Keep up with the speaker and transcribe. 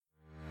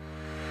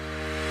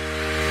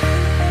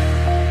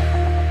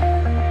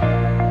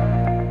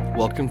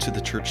Welcome to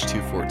the Church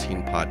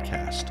 214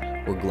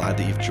 podcast. We're glad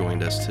that you've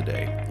joined us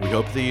today. We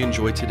hope that you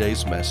enjoyed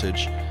today's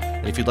message.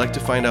 And if you'd like to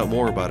find out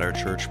more about our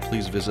church,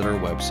 please visit our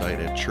website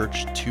at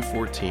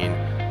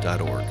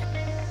church214.org.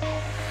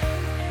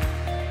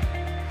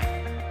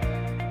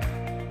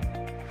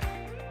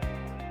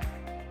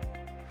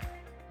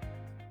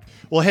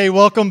 Well, hey,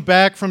 welcome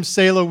back from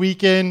Selah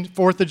weekend,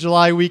 4th of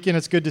July weekend.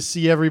 It's good to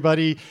see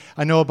everybody.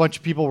 I know a bunch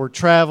of people were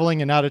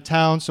traveling and out of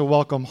town, so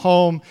welcome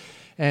home.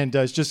 And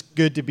it's just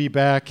good to be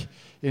back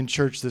in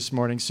church this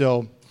morning.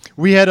 So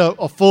we had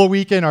a full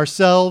weekend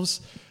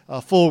ourselves,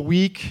 a full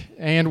week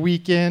and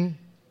weekend.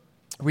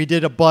 We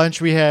did a bunch.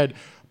 We had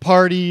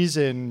parties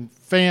and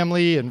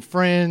family and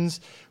friends.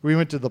 We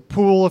went to the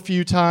pool a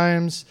few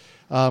times.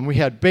 We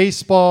had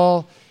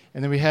baseball,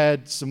 and then we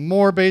had some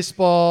more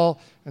baseball.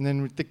 And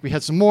then we think we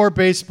had some more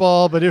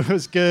baseball, but it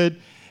was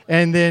good.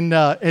 And then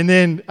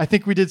I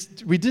think we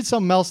did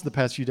something else in the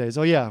past few days.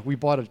 Oh yeah, we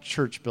bought a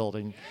church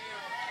building.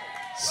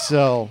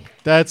 So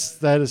that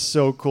is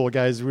so cool,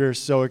 guys. We're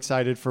so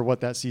excited for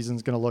what that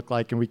season's going to look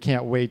like, and we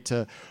can't wait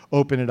to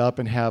open it up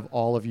and have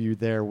all of you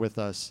there with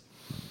us.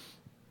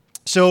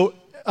 So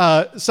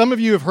some of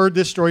you have heard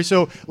this story.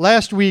 So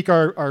last week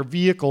our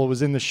vehicle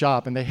was in the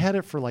shop, and they had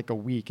it for like a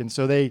week, and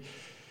so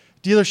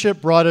dealership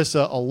brought us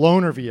a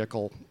loaner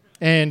vehicle.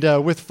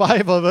 And with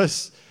 5 of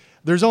us,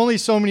 there's only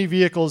so many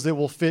vehicles that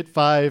will fit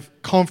 5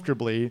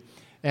 comfortably.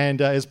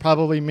 And as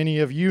probably many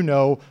of you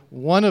know,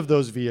 one of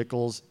those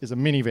vehicles is a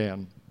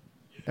minivan.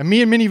 And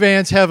me and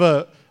minivans have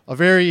a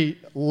very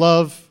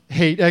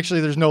love-hate.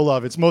 Actually, there's no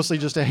love. It's mostly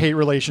just a hate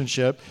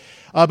relationship.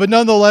 But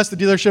nonetheless, the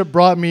dealership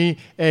brought me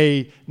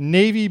a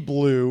navy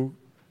blue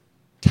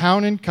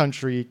Town &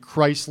 Country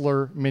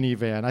Chrysler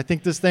minivan. I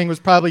think this thing was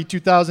probably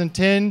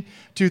 2010,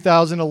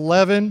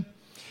 2011.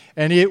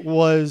 And it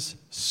was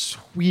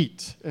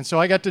sweet. And so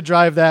I got to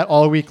drive that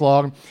all week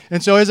long.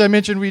 And so as I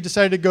mentioned, we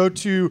decided to go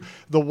to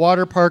the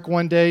water park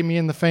one day, me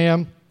and the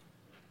fam.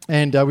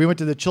 And we went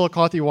to the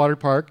Chillicothe Water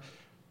Park,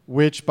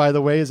 which, by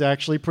the way, is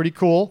actually pretty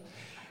cool.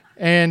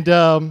 And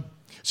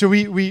so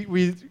we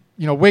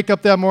wake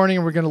up that morning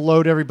and we're going to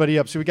load everybody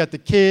up. So we got the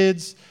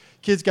kids.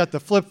 Kids got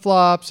the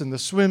flip-flops and the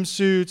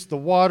swimsuits, the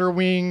water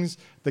wings,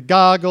 the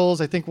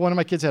goggles. I think one of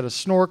my kids had a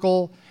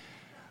snorkel.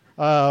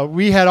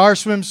 We had our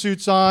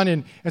swimsuits on,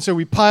 and so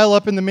we pile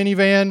up in the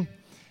minivan.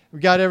 We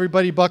got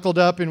everybody buckled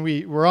up, and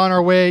we're on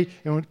our way.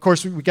 And, of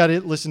course, we got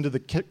to listen to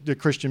the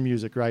Christian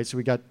music, right? So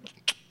we got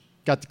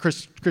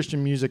the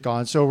Christian music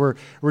on. So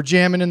we're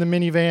jamming in the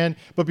minivan.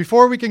 But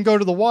before we can go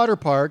to the water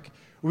park,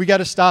 we got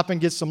to stop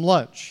and get some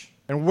lunch.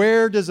 And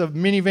where does a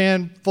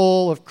minivan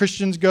full of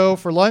Christians go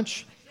for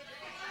lunch?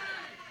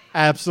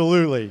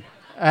 Absolutely.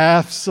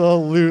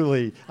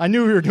 Absolutely. I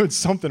knew we were doing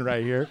something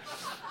right here.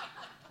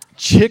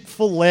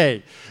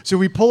 Chick-fil-A. So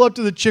we pull up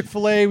to the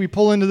Chick-fil-A, we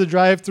pull into the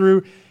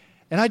drive-thru,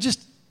 and I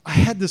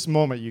had this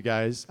moment, you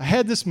guys. I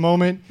had this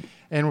moment,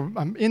 and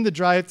I'm in the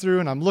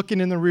drive-thru, and I'm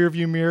looking in the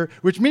rearview mirror,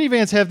 which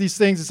minivans have these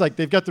things. It's like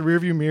they've got the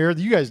rearview mirror.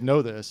 You guys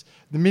know this.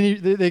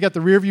 They got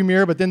the rearview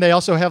mirror, but then they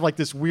also have like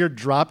this weird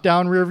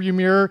drop-down rearview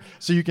mirror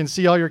so you can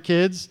see all your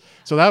kids.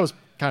 So that was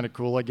kind of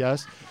cool, I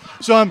guess.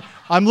 So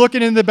I'm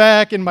looking in the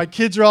back, and my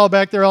kids are all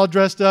back there all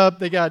dressed up.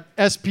 They got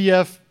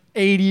SPF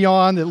 80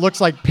 on that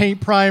looks like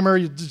paint primer.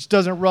 It just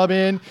doesn't rub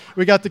in.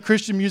 We got the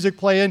Christian music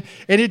playing,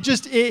 and it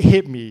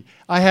hit me.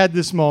 I had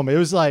this moment. It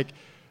was like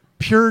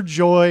pure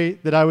joy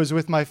that I was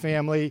with my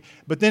family,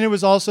 but then it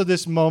was also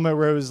this moment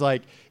where it was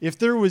like, if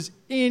there was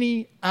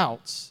any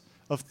ounce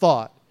of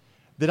thought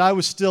that I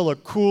was still a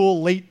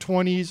cool late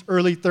 20s,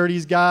 early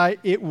 30s guy,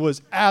 it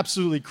was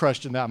absolutely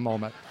crushed in that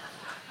moment.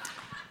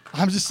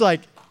 I'm just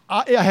like,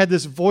 I had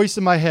this voice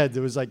in my head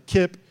that was like,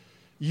 Kip,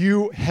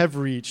 you have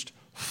reached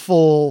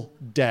full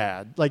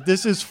dad. Like,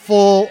 this is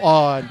full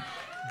on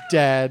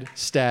dad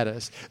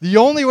status. The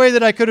only way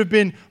that I could have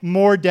been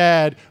more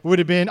dad would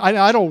have been,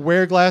 I don't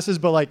wear glasses,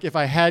 but like if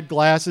I had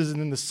glasses and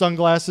then the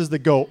sunglasses that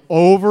go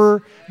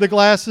over the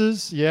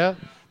glasses, yeah,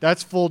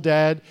 that's full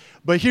dad.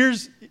 But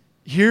here's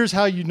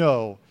how you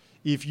know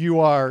if you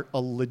are a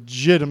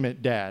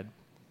legitimate dad.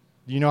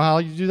 Do you know how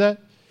you do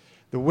that?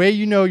 The way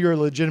you know you're a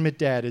legitimate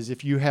dad is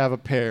if you have a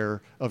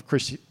pair of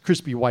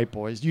crispy white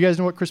boys. Do you guys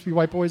know what crispy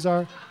white boys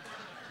are?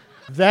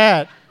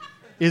 That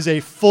is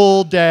a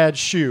full dad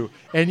shoe.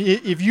 And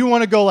if you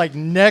want to go like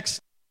next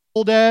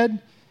full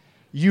dad,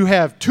 you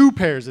have 2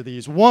 pairs of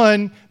these.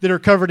 One that are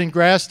covered in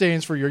grass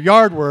stains for your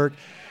yard work,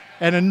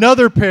 and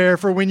another pair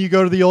for when you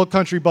go to the Old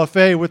Country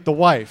buffet with the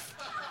wife.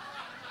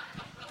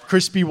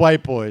 Crispy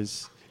white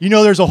boys. You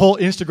know there's a whole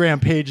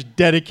Instagram page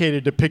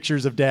dedicated to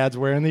pictures of dads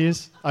wearing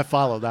these? I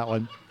follow that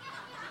one.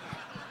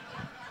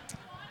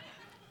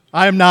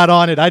 I am not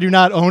on it. I do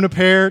not own a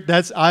pair.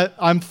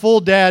 I'm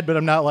full dad, but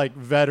I'm not like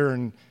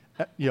veteran,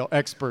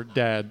 expert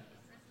dad.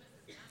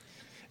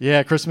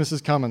 Yeah, Christmas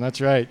is coming.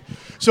 That's right.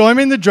 So I'm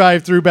in the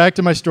drive-thru. Back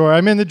to my story.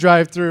 I'm in the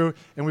drive-thru,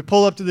 and we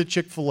pull up to the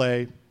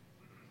Chick-fil-A,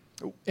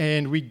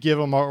 and we give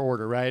them our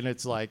order, right? And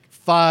it's like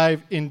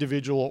 5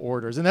 individual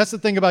orders. And that's the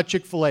thing about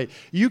Chick-fil-A.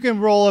 You can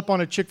roll up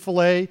on a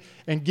Chick-fil-A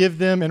and give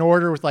them an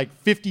order with like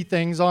 50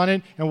 things on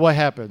it, and what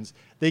happens?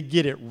 They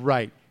get it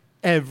right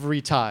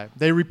every time.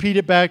 They repeat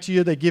it back to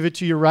you. They give it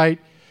to you right.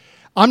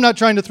 I'm not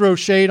trying to throw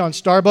shade on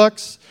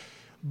Starbucks,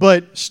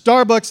 but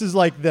Starbucks is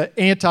like the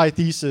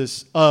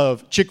antithesis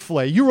of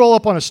Chick-fil-A. You roll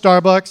up on a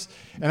Starbucks,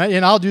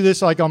 and I'll do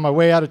this like on my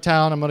way out of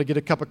town. I'm going to get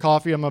a cup of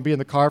coffee. I'm going to be in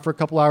the car for a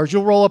couple hours.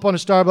 You'll roll up on a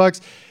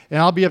Starbucks, and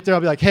I'll be up there.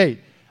 I'll be like, hey,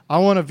 I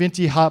want a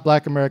venti hot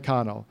black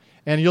Americano.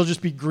 And you'll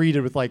just be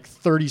greeted with like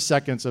 30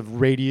 seconds of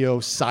radio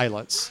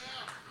silence.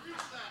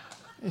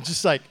 It's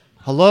just like,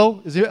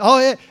 hello? Is it? Oh,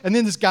 yeah. And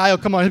then this guy will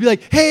come on. He'll be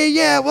like, hey,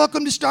 yeah,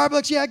 welcome to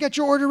Starbucks. Yeah, I got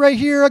your order right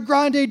here. A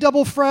grande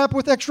double frap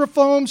with extra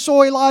foam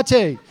soy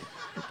latte.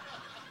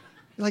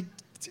 Like,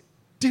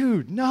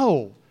 dude,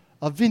 no.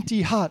 A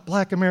venti hot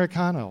black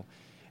Americano.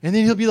 And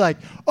then he'll be like,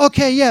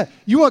 okay, yeah,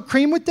 you want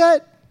cream with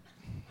that?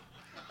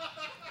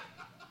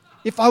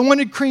 If I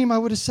wanted cream, I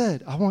would have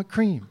said, I want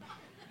cream.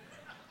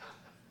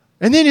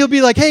 And then he'll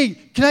be like, hey,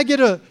 can I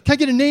get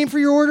a name for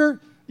your order?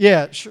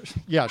 Yeah, sure.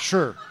 Yeah,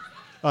 sure.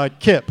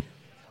 Kip.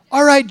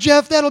 All right,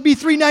 Jeff, that'll be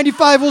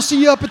 $3.95. We'll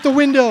see you up at the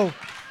window.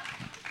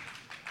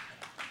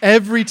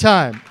 Every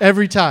time.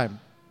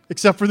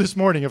 Except for this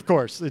morning, of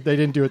course. They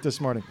didn't do it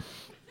this morning.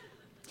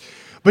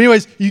 But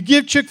anyways, you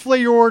give Chick-fil-A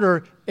your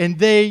order, and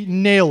they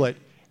nail it.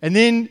 And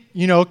then,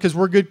 because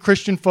we're good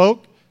Christian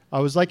folk,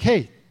 I was like,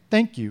 hey,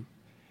 thank you.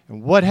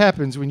 And what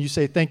happens when you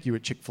say thank you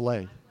at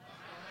Chick-fil-A?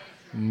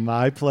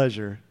 My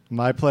pleasure.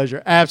 My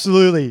pleasure.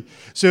 Absolutely.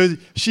 So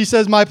she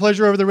says my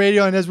pleasure over the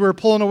radio, and as we were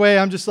pulling away,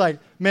 I'm just like,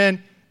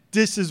 man,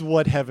 this is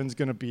what heaven's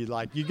going to be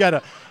like. You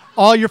got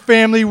all your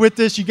family with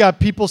this. You got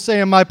people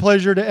saying my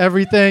pleasure to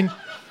everything.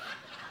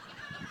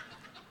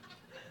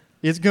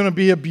 It's going to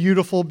be a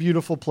beautiful,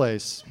 beautiful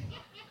place.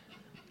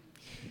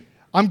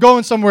 I'm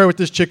going somewhere with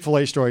this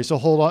Chick-fil-A story, so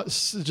hold on.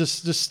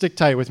 Just stick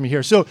tight with me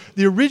here. So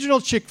the original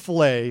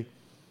Chick-fil-A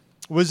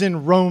was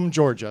in Rome,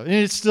 Georgia, and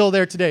it's still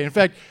there today. In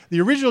fact, the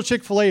original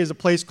Chick-fil-A is a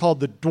place called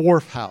the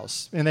Dwarf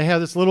House, and they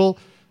have this little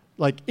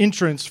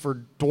entrance for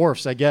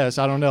dwarfs, I guess.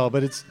 I don't know,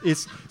 but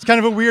it's kind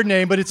of a weird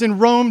name, but it's in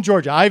Rome,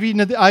 Georgia. I've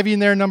eaten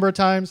there a number of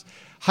times.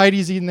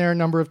 Heidi's eaten there a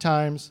number of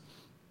times.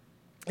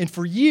 And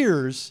for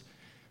years,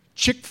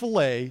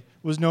 Chick-fil-A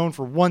was known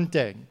for one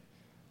thing: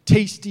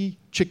 tasty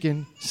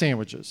chicken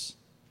sandwiches.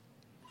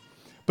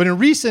 But in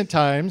recent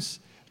times,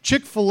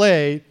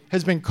 Chick-fil-A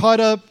has been caught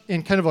up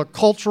in kind of a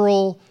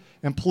cultural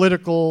and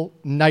political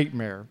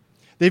nightmare.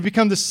 They've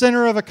become the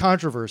center of a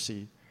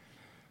controversy.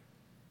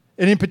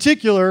 And in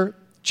particular,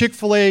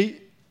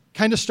 Chick-fil-A,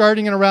 kind of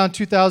starting in around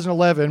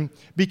 2011,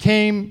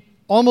 became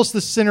almost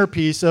the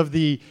centerpiece of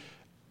the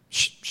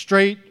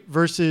straight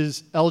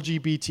versus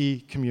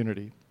LGBT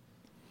community.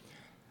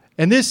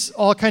 And this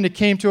all kind of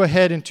came to a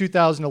head in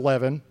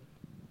 2011.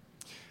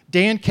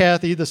 Dan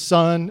Cathy, the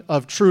son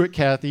of Truett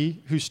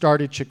Cathy, who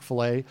started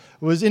Chick-fil-A,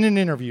 was in an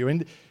interview.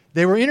 And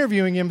they were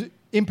interviewing him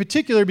in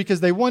particular because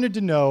they wanted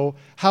to know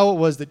how it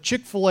was that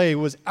Chick-fil-A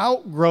was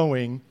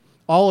outgrowing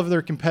all of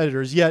their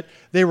competitors, yet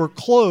they were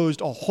closed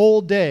a whole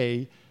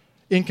day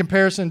in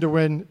comparison to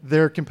when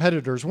their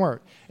competitors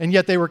weren't. And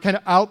yet they were kind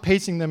of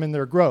outpacing them in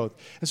their growth.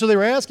 And so they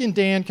were asking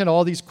Dan kind of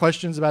all these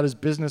questions about his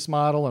business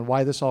model and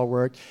why this all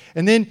worked.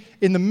 And then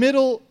in the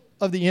middle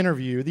of the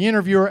interview, the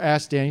interviewer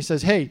asked Dan, he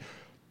says, hey,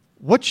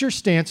 what's your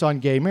stance on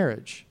gay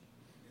marriage?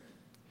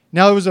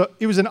 Now,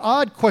 it was an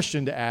odd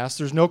question to ask.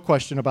 There's no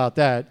question about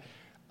that.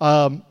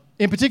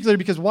 In particular,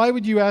 because why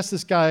would you ask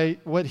this guy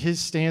what his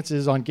stance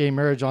is on gay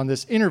marriage on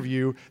this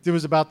interview that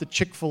was about the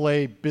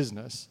Chick-fil-A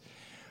business?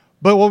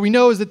 But what we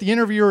know is that the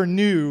interviewer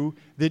knew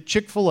that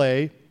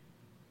Chick-fil-A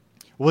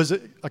was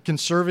a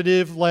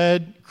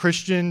conservative-led,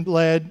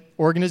 Christian-led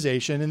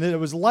organization, and that it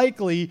was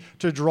likely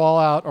to draw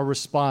out a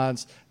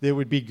response that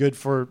would be good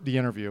for the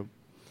interview.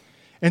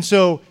 And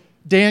so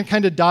Dan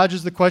kind of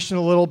dodges the question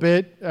a little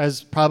bit,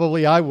 as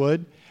probably I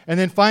would, and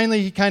then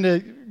finally he kind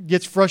of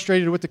gets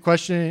frustrated with the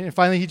question, and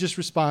finally he just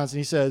responds, and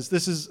he says,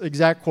 this is an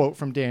exact quote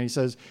from Dan. He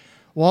says,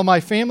 while my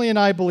family and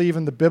I believe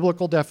in the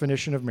biblical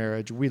definition of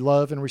marriage, we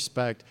love and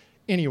respect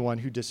anyone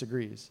who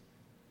disagrees.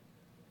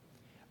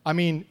 I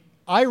mean,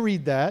 I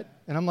read that,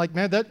 and I'm like,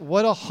 man,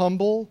 what a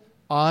humble,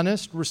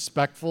 honest,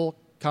 respectful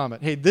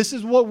comment. Hey, this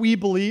is what we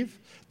believe.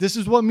 This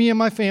is what me and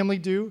my family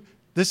do.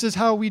 This is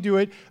how we do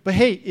it. But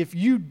hey, if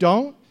you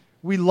don't,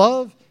 we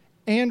love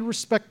and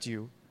respect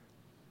you.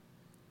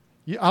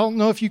 I don't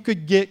know if you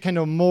could get kind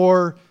of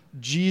more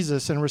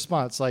Jesus in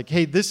response. Like,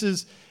 hey,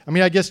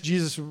 I guess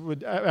Jesus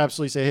would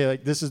absolutely say, hey,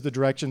 this is the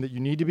direction that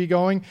you need to be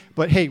going.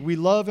 But hey, we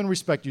love and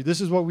respect you.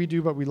 This is what we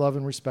do, but we love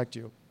and respect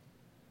you.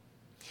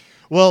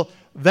 Well,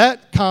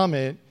 that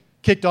comment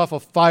kicked off a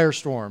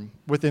firestorm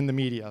within the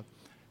media.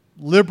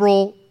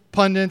 Liberal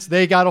pundits,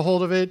 they got a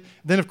hold of it.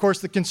 Then, of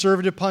course, the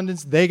conservative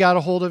pundits, they got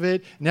a hold of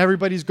it. And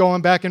everybody's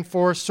going back and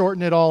forth,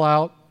 sorting it all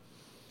out.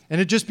 And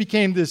it just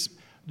became this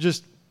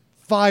just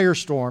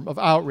firestorm of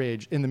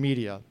outrage in the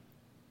media.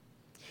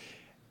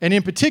 And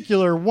in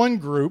particular,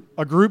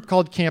 a group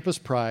called Campus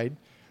Pride,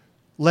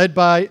 led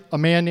by a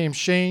man named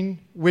Shane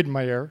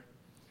Widmeyer,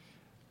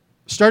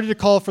 started to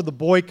call for the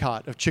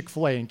boycott of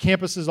Chick-fil-A in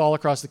campuses all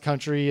across the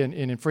country and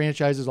in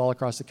franchises all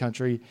across the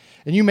country.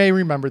 And you may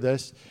remember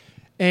this.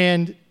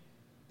 And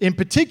in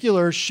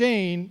particular,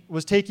 Shane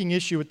was taking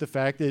issue with the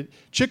fact that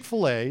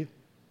Chick-fil-A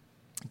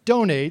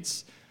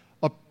donates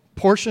a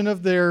portion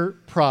of their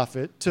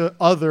profit to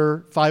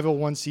other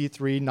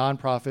 501c3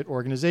 nonprofit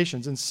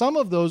organizations. And some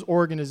of those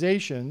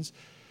organizations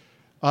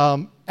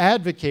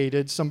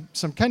advocated some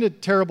kind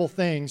of terrible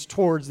things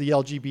towards the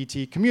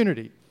LGBT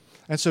community.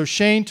 And so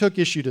Shane took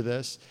issue to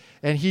this,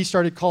 and he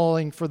started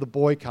calling for the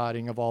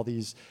boycotting of all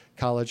these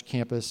college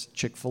campus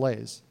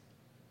Chick-fil-A's.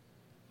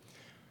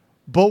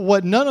 But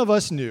what none of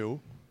us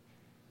knew,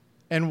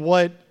 and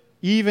what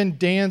even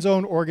Dan's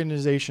own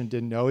organization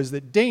didn't know, is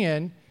that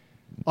Dan,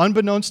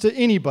 unbeknownst to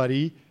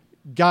anybody,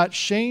 got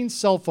Shane's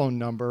cell phone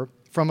number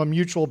from a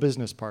mutual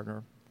business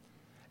partner.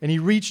 And he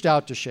reached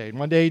out to Shane.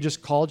 One day he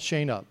just called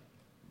Shane up,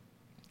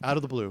 out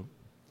of the blue.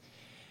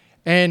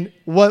 And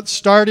what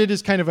started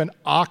as kind of an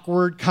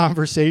awkward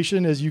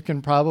conversation, as you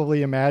can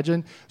probably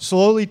imagine,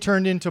 slowly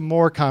turned into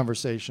more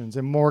conversations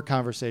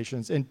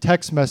and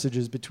text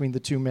messages between the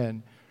two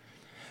men.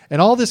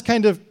 And all this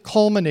kind of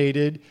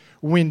culminated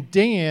when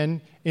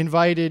Dan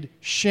invited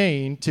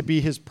Shane to be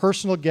his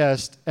personal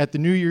guest at the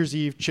New Year's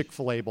Eve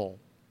Chick-fil-A Bowl.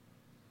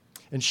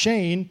 And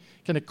Shane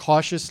kind of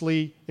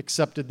cautiously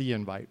accepted the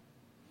invite.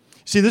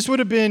 See, this would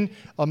have been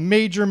a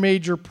major,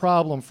 major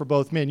problem for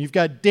both men. You've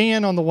got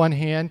Dan on the one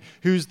hand,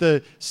 who's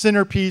the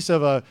centerpiece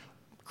of a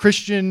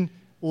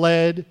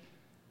Christian-led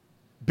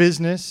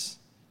business.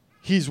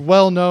 He's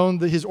well known,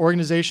 his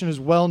organization is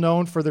well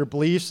known for their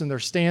beliefs and their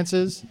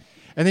stances.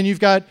 And then you've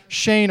got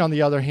Shane on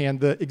the other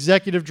hand, the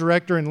executive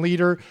director and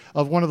leader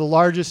of one of the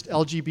largest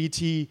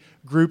LGBT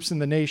groups in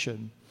the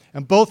nation.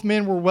 And both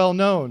men were well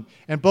known,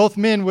 and both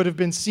men would have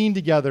been seen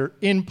together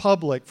in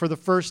public for the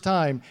first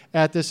time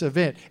at this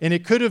event. And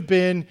it could have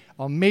been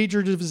a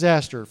major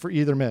disaster for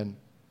either man.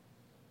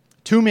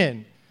 Two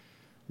men,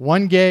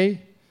 one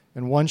gay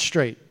and one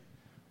straight,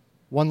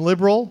 one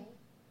liberal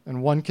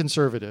and one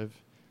conservative,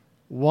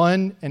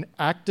 one an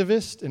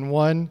activist and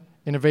one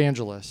an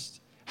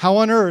evangelist. How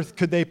on earth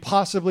could they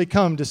possibly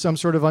come to some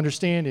sort of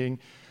understanding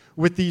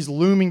with these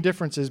looming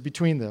differences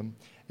between them?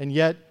 And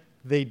yet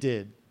they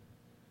did.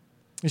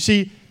 You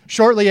see,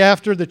 shortly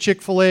after the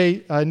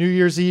Chick-fil-A New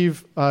Year's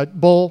Eve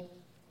Bowl,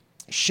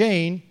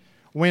 Shane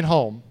went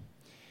home.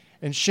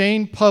 And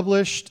Shane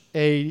published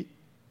a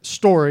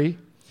story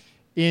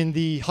in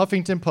the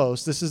Huffington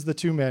Post. This is the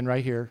two men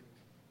right here,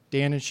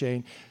 Dan and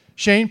Shane.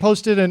 Shane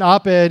posted an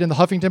op-ed in the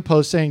Huffington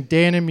Post saying,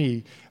 "Dan and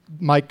me,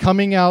 my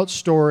coming out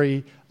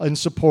story in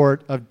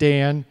support of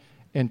Dan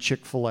and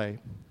Chick-fil-A."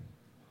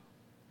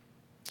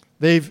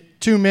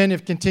 Two men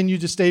have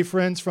continued to stay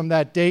friends from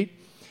that date.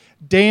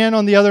 Dan,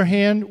 on the other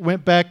hand,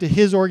 went back to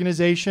his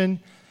organization,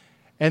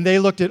 and they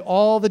looked at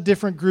all the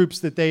different groups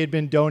that they had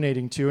been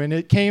donating to, and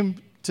it came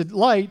to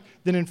light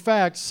that, in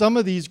fact, some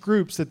of these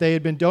groups that they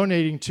had been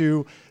donating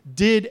to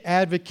did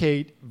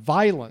advocate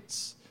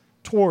violence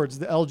towards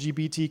the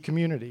LGBT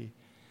community.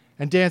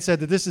 And Dan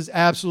said that this is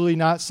absolutely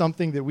not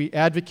something that we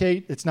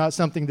advocate. It's not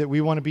something that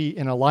we want to be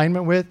in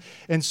alignment with.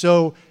 And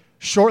so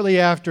shortly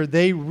after,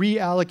 they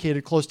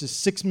reallocated close to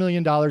 $6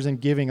 million in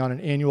giving on an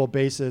annual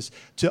basis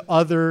to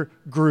other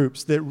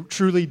groups that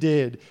truly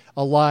did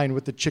align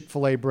with the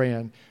Chick-fil-A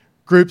brand.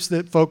 Groups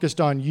that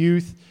focused on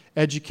youth,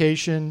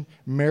 education,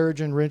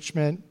 marriage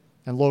enrichment,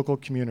 and local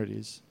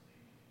communities.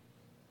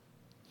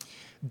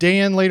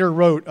 Dan later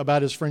wrote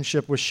about his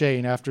friendship with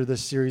Shane after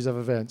this series of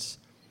events.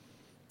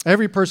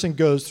 Every person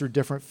goes through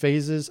different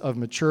phases of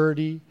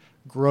maturity,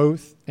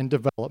 growth, and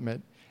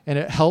development. And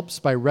it helps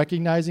by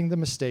recognizing the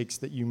mistakes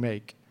that you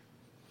make.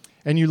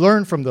 And you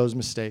learn from those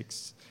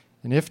mistakes.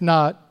 And if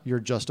not,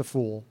 you're just a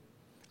fool.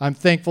 I'm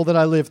thankful that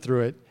I lived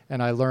through it,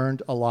 and I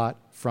learned a lot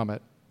from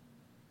it.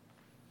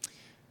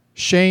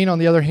 Shane, on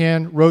the other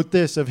hand, wrote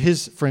this of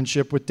his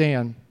friendship with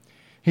Dan.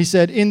 He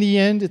said, "In the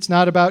end, it's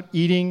not about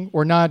eating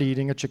or not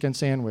eating a chicken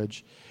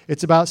sandwich.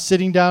 It's about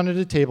sitting down at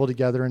a table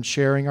together and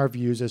sharing our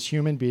views as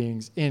human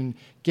beings,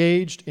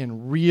 engaged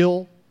in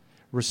real,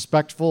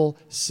 respectful,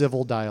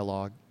 civil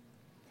dialogue."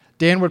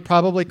 Dan would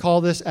probably call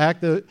this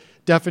act the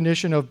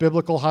definition of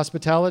biblical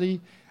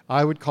hospitality.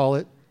 I would call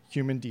it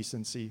human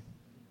decency.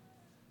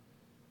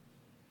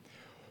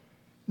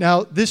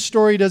 Now, this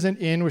story doesn't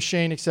end with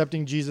Shane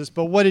accepting Jesus,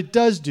 but what it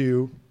does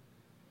do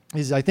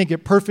is I think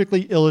it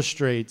perfectly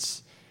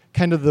illustrates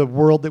kind of the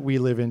world that we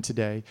live in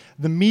today.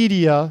 The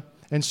media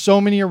and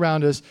so many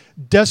around us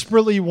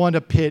desperately want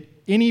to pit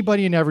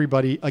anybody and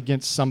everybody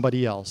against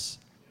somebody else.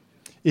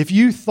 If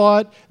you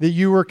thought that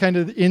you were kind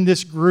of in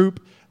this group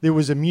that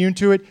was immune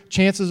to it,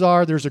 chances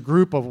are there's a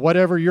group of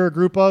whatever you're a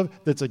group of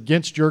that's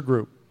against your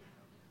group.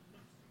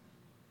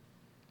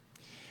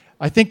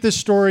 I think this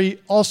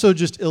story also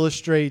just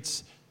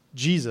illustrates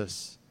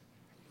Jesus.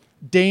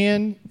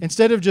 Dan,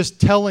 instead of just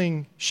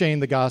telling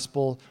Shane the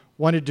gospel,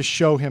 wanted to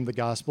show him the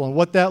gospel. And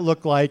what that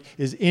looked like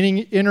is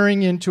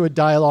entering into a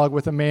dialogue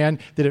with a man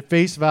that at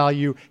face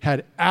value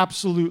had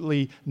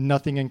absolutely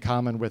nothing in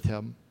common with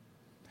him.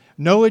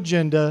 No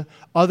agenda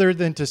other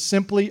than to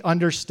simply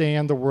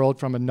understand the world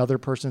from another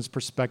person's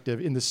perspective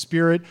in the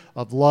spirit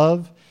of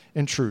love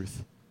and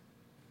truth.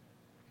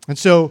 And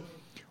so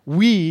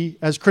we,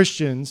 as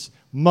Christians,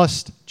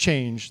 must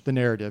change the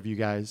narrative, you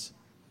guys.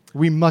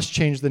 We must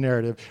change the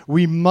narrative.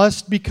 We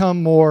must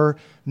become more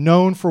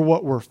known for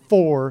what we're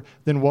for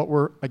than what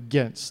we're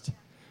against.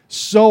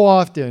 So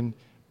often,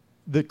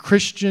 the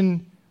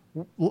Christian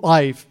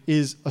life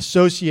is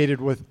associated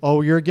with,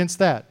 oh, you're against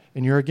that,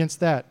 and you're against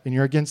that, and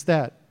you're against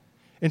that.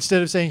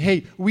 Instead of saying,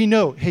 hey, we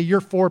know, hey,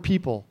 you're for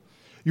people.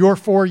 You're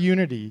for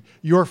unity.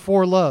 You're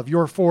for love.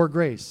 You're for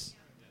grace.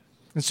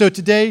 And so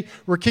today,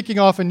 we're kicking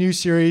off a new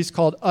series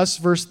called Us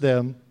vs.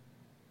 Them.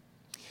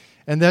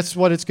 And that's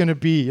what it's going to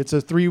be. It's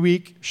a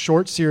 3-week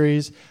short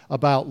series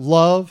about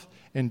love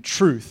and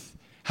truth,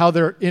 how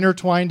they're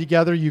intertwined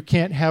together. You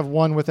can't have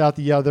one without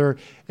the other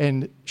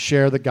and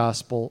share the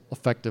gospel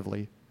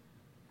effectively.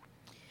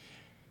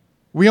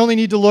 We only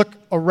need to look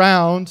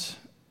around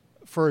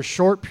for a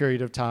short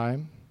period of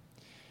time.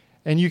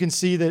 And you can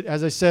see that,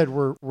 as I said,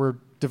 we're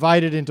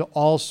divided into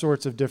all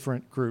sorts of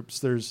different groups.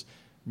 There's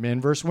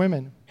men versus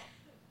women.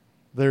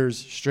 There's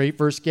straight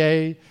versus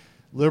gay,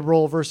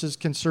 liberal versus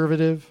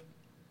conservative,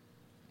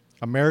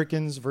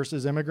 Americans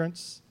versus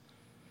immigrants,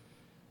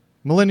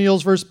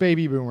 millennials versus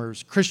baby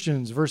boomers,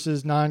 Christians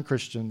versus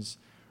non-Christians,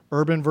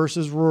 urban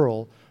versus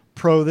rural,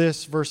 pro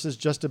this versus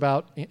just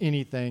about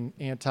anything,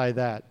 anti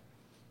that.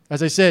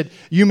 As I said,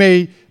 you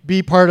may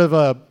be part of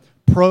a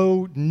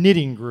pro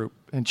knitting group,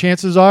 and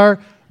chances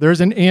are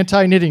there's an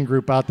anti-knitting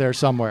group out there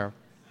somewhere.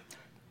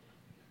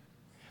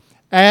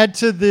 Add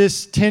to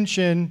this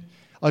tension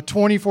a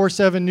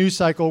 24/7 news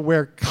cycle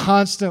where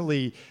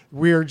constantly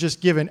we're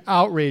just given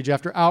outrage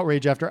after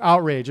outrage after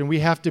outrage, and we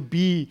have to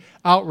be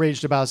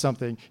outraged about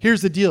something.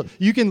 Here's the deal.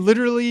 You can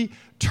literally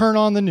turn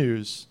on the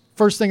news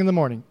first thing in the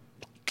morning.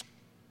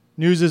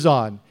 News is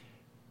on.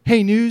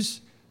 Hey,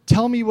 news,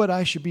 tell me what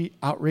I should be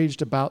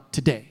outraged about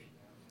today.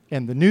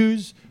 And the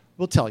news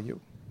will tell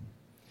you.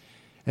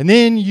 And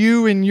then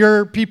you and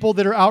your people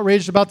that are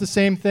outraged about the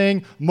same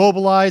thing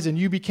mobilize, and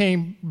you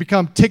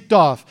become ticked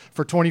off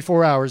for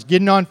 24 hours,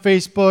 getting on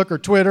Facebook or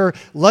Twitter,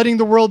 letting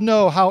the world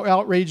know how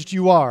outraged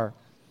you are.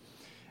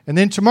 And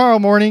then tomorrow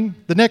morning,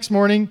 the next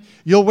morning,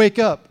 you'll wake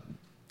up,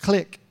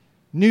 click,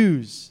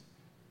 news,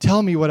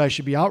 tell me what I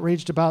should be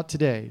outraged about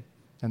today.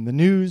 And the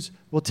news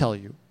will tell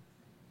you.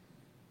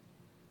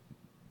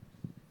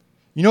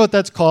 You know what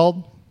that's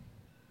called?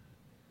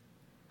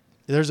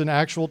 There's an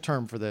actual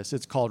term for this.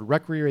 It's called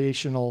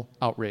recreational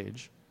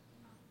outrage.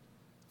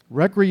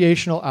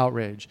 Recreational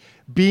outrage.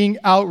 Being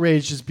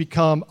outraged has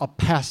become a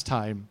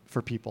pastime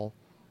for people.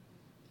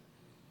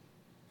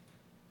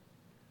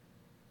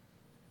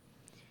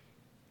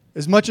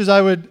 As much as I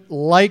would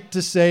like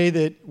to say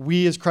that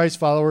we as Christ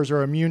followers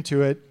are immune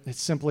to it,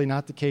 it's simply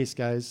not the case,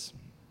 guys.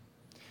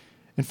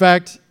 In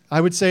fact, I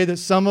would say that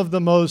some of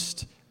the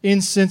most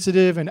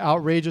insensitive and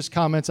outrageous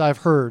comments I've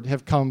heard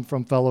have come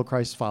from fellow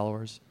Christ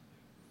followers.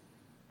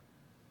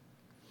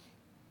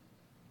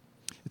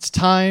 It's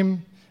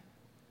time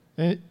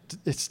to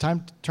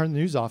turn the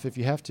news off if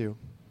you have to.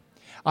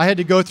 I had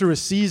to go through a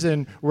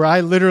season where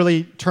I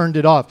literally turned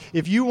it off.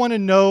 If you want to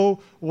know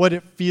what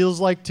it feels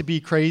like to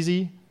be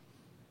crazy,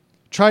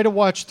 try to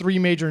watch 3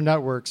 major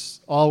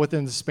networks all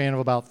within the span of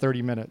about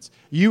 30 minutes.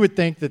 You would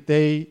think that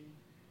they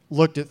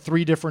looked at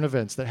 3 different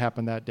events that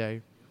happened that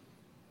day.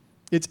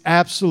 It's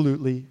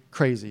absolutely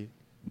crazy.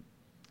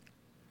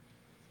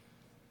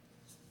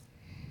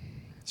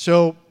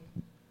 So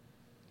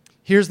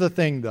here's the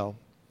thing, though.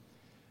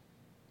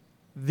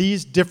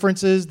 These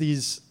differences,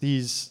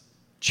 these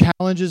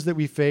challenges that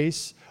we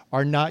face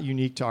are not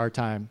unique to our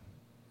time.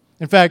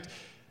 In fact,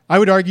 I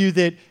would argue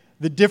that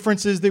the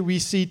differences that we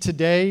see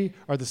today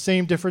are the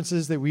same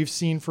differences that we've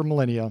seen for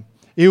millennia.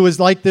 It was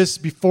like this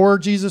before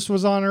Jesus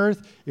was on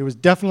earth. It was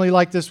definitely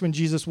like this when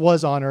Jesus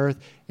was on earth,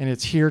 and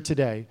it's here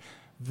today.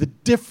 The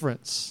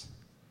difference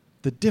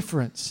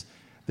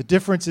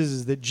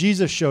is that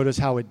Jesus showed us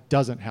how it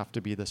doesn't have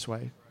to be this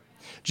way.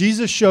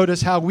 Jesus showed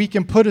us how we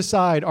can put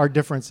aside our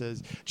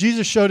differences.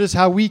 Jesus showed us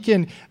how we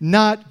can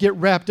not get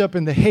wrapped up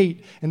in the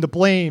hate and the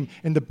blame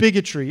and the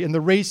bigotry and the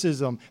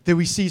racism that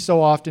we see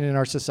so often in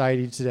our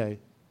society today.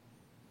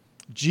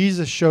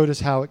 Jesus showed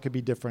us how it could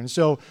be different.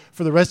 So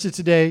for the rest of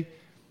today,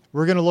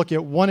 we're going to look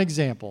at one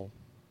example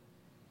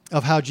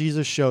of how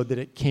Jesus showed that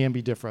it can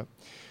be different.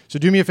 So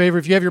do me a favor,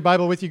 if you have your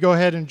Bible with you, go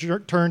ahead and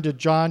turn to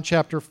John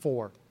chapter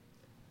 4.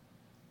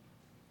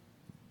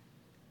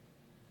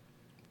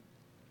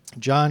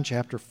 John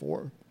chapter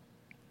 4.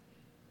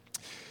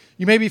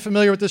 You may be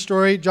familiar with this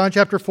story. John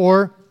chapter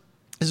 4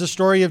 is a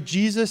story of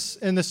Jesus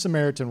and the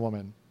Samaritan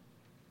woman.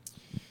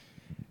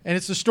 And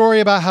it's a story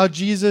about how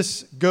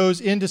Jesus goes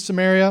into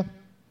Samaria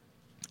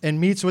and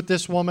meets with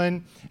this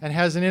woman and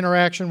has an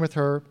interaction with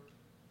her.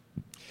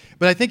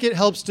 But I think it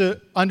helps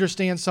to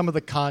understand some of the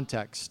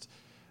context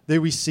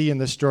that we see in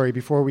this story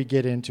before we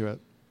get into it.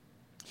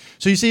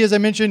 So you see, as I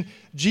mentioned,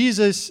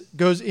 Jesus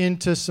goes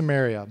into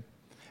Samaria.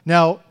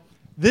 Now,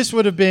 this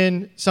would have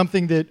been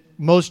something that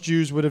most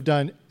Jews would have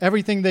done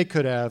everything they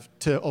could have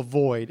to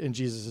avoid in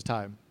Jesus'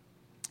 time.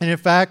 And in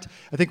fact,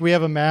 I think we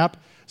have a map.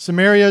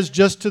 Samaria is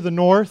just to the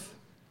north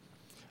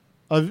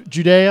of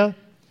Judea.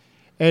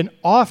 And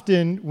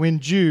often when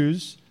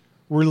Jews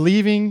were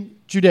leaving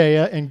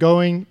Judea and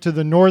going to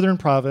the northern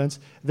province,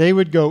 they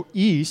would go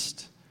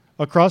east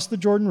across the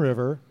Jordan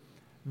River,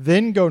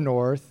 then go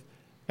north,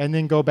 and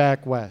then go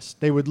back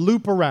west. They would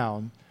loop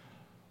around,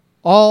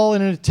 all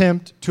in an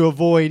attempt to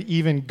avoid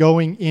even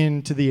going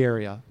into the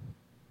area.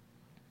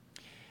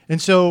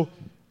 And so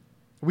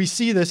we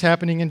see this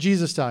happening in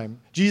Jesus' time.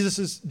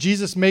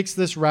 Jesus makes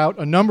this route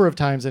a number of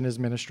times in his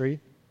ministry.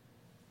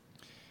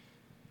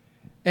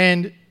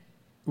 And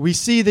we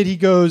see that he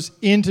goes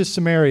into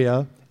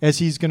Samaria as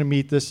he's going to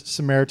meet this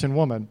Samaritan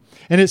woman.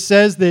 And it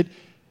says that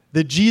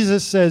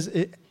Jesus says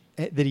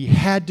that he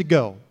had to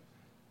go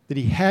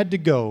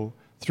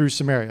through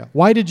Samaria.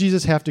 Why did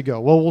Jesus have to go?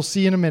 Well, we'll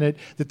see in a minute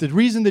that the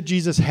reason that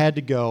Jesus had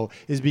to go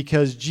is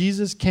because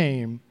Jesus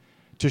came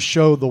to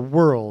show the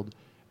world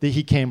that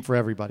he came for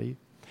everybody.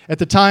 At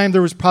the time,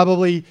 there was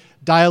probably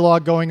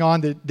dialogue going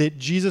on that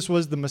Jesus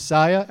was the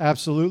Messiah,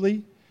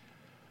 absolutely.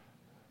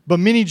 But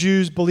many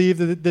Jews believe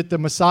that the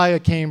Messiah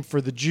came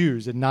for the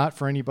Jews and not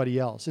for anybody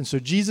else. And so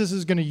Jesus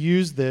is going to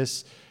use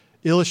this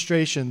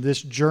illustration,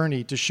 this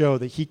journey, to show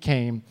that he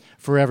came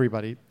for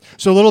everybody.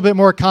 So a little bit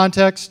more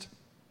context.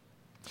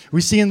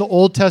 We see in the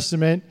Old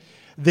Testament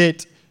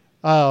that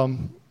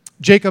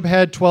Jacob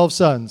had 12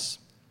 sons.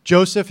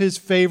 Joseph, his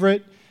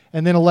favorite,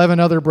 and then 11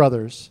 other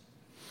brothers.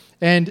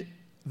 And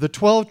the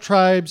 12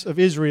 tribes of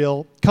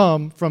Israel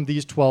come from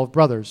these 12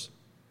 brothers.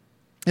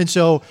 And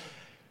so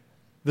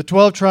the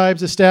 12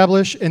 tribes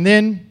establish, and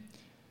then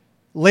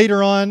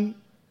later on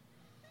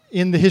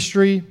in the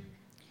history,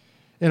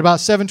 in about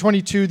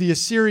 722, the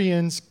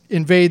Assyrians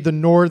invade the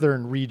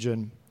northern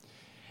region.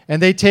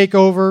 And they take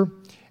over,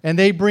 and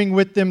they bring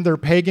with them their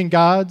pagan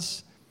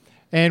gods.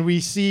 And we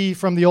see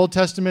from the Old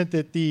Testament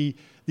that the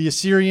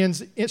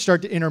Assyrians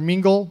start to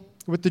intermingle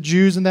with the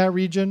Jews in that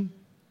region.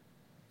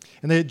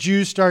 And the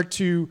Jews start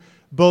to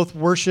both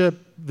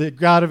worship the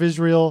God of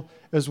Israel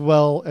as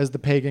well as the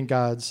pagan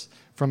gods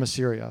from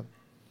Assyria.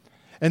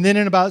 And then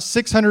in about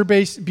 600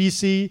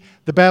 BC,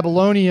 the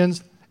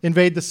Babylonians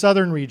invade the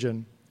southern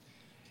region.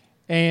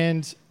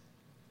 And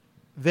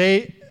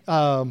they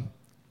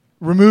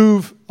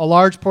remove a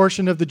large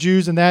portion of the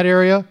Jews in that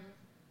area.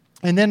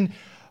 And then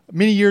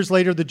many years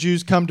later, the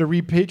Jews come to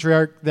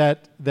repatriate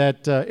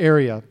that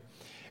area.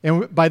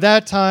 And by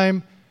that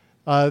time,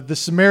 the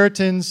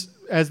Samaritans,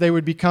 as they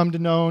would become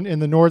known in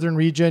the northern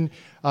region,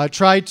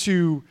 tried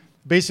to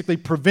basically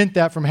prevent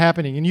that from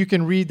happening. And you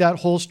can read that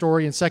whole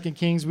story in 2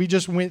 Kings. We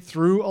just went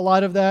through a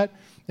lot of that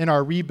in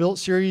our Rebuilt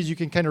series. You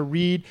can kind of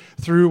read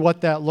through what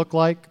that looked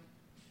like.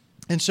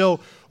 And so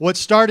what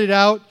started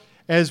out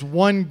as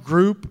one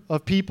group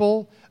of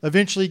people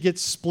eventually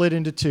gets split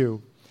into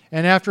two.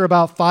 And after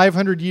about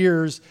 500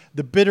 years,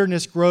 the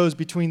bitterness grows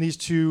between these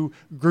two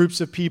groups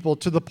of people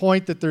to the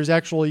point that there's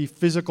actually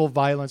physical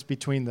violence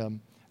between them.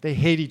 They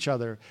hate each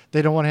other.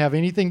 They don't want to have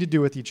anything to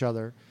do with each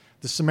other.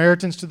 The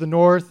Samaritans to the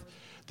north,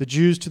 the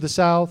Jews to the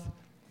south,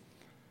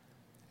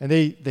 and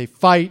they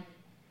fight.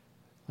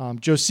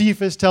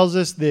 Josephus tells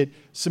us that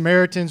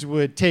Samaritans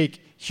would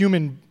take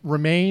human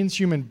remains,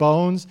 human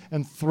bones,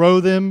 and throw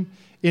them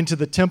into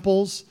the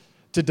temples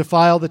to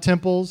defile the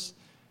temples.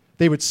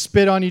 They would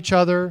spit on each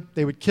other.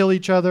 They would kill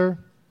each other,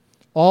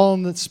 all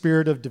in the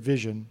spirit of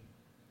division.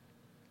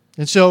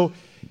 And so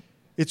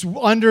it's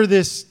under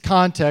this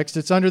context,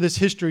 it's under this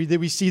history that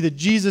we see that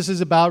Jesus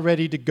is about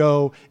ready to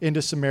go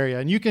into Samaria.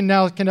 And you can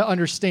now kind of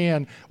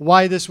understand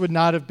why this would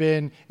not have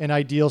been an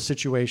ideal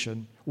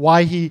situation,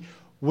 why he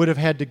would have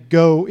had to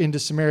go into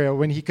Samaria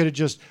when he could have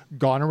just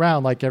gone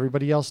around like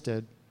everybody else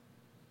did.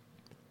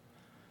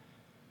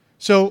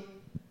 So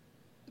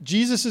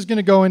Jesus is going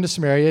to go into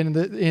Samaria, and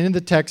in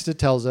the text it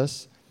tells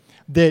us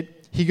that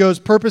he goes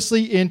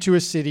purposely into a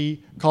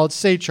city called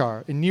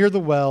Sychar, and near the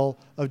well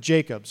of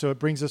Jacob. So it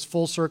brings us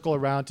full circle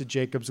around to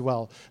Jacob's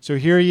well. So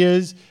here he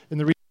is in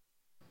the region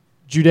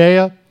of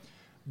Judea,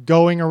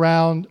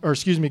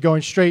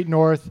 going straight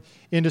north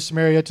into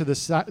Samaria to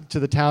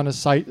the town of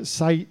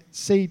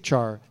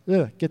Sychar.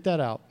 Get that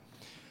out.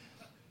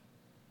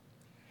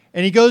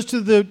 And he goes to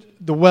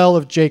the well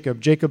of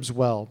Jacob, Jacob's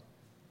well.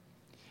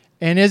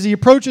 And as he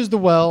approaches the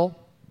well,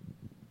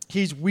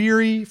 he's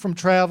weary from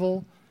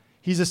travel.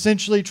 He's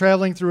essentially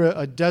traveling through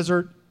a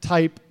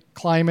desert-type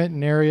climate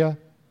and area.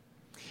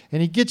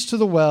 And he gets to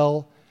the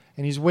well,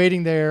 and he's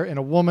waiting there, and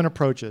a woman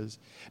approaches.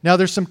 Now,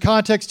 there's some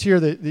context here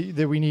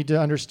that we need to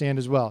understand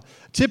as well.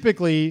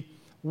 Typically,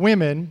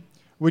 women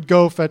would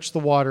go fetch the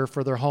water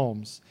for their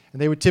homes.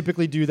 And they would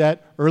typically do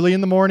that early in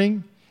the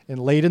morning and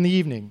late in the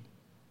evening.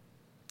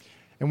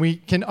 And we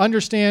can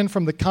understand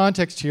from the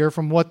context here,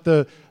 from what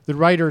the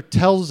writer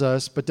tells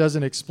us but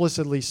doesn't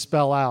explicitly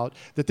spell out,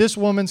 that this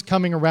woman's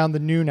coming around the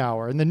noon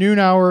hour. And the noon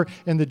hour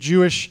in the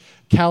Jewish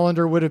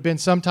calendar would have been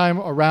sometime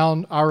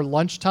around our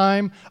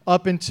lunchtime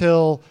up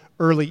until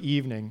early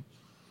evening.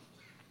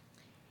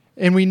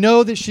 And we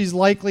know that she's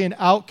likely an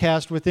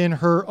outcast within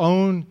her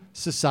own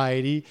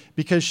society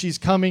because she's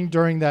coming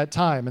during that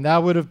time. And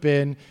that would have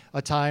been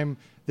a time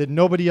that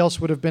nobody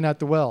else would have been at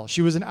the well.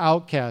 She was an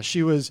outcast.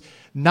 She was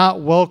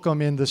not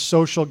welcome in the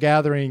social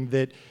gathering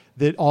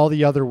that all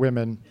the other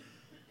women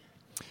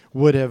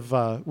would have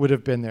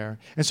been there.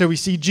 And so we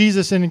see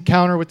Jesus in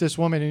encounter with this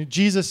woman, and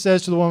Jesus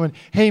says to the woman,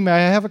 "Hey, may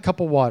I have a cup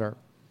of water?"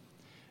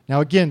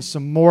 Now again,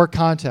 some more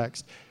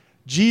context.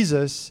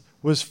 Jesus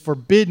was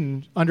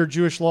forbidden under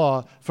Jewish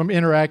law from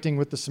interacting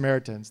with the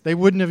Samaritans. They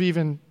wouldn't have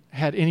even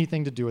had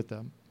anything to do with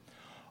them.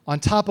 On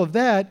top of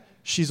that,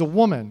 she's a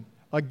woman.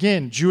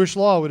 Again, Jewish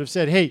law would have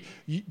said, hey,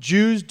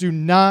 Jews do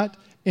not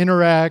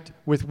interact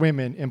with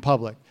women in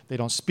public. They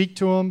don't speak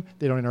to them,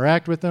 they don't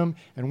interact with them,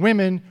 and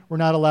women were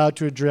not allowed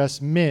to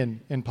address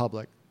men in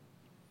public.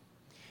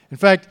 In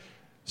fact,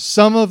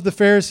 some of the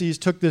Pharisees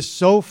took this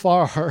so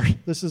far,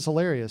 this is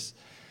hilarious,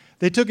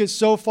 they took it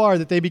so far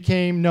that they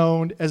became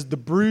known as the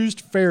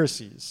bruised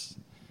Pharisees.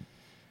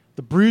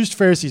 The bruised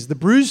Pharisees. The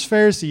bruised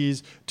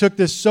Pharisees took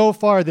this so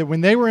far that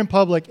when they were in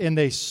public and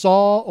they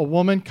saw a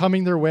woman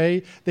coming their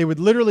way, they would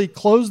literally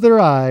close their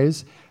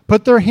eyes,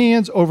 put their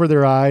hands over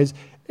their eyes,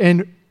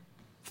 and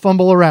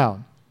fumble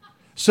around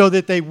so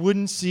that they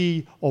wouldn't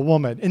see a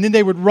woman. And then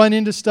they would run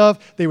into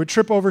stuff, they would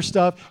trip over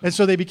stuff, and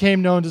so they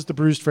became known as the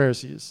bruised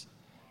Pharisees.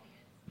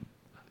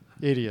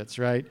 Idiots,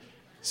 right?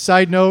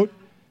 Side note,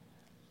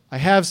 I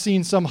have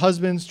seen some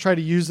husbands try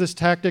to use this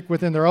tactic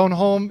within their own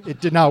home. It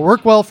did not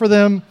work well for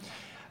them.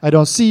 I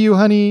don't see you,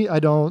 honey. I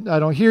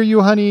don't hear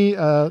you, honey.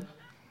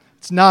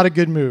 It's not a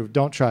good move.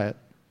 Don't try it.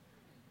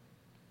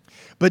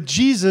 But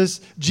Jesus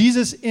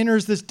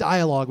enters this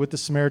dialogue with the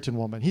Samaritan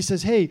woman. He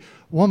says, "Hey,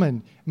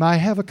 woman, may I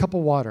have a cup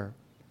of water?"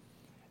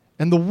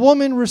 And the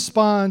woman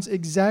responds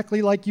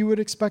exactly like you would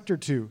expect her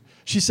to.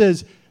 She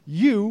says,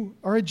 "You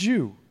are a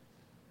Jew,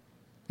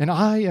 and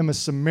I am a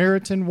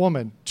Samaritan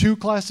woman." Two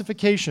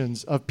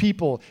classifications of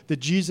people that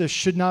Jesus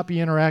should not be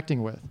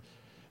interacting with.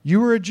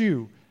 You are a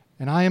Jew,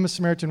 and I am a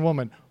Samaritan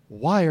woman.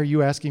 Why are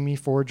you asking me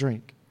for a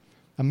drink?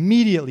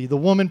 Immediately, the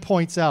woman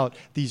points out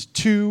these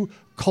two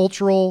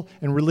cultural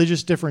and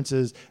religious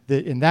differences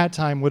that in that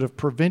time would have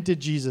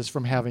prevented Jesus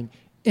from having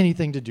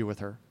anything to do with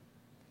her.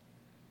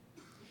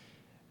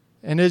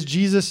 And as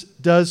Jesus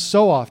does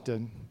so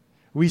often,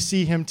 we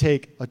see him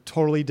take a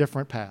totally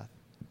different path.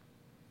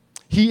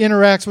 He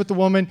interacts with the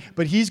woman,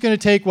 but he's going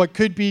to take what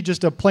could be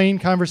just a plain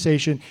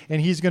conversation,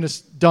 and he's going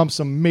to dump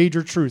some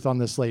major truth on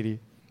this lady.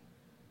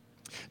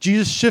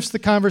 Jesus shifts the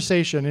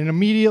conversation, and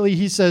immediately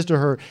he says to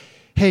her,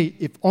 "Hey,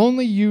 if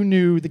only you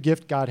knew the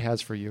gift God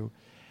has for you,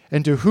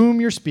 and to whom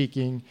you're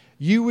speaking,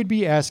 you would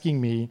be asking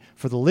me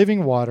for the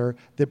living water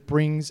that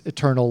brings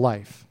eternal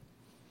life."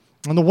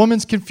 And the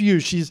woman's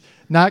confused. She's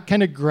not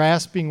kind of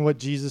grasping what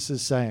Jesus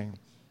is saying.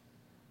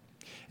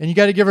 And you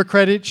got to give her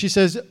credit. She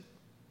says,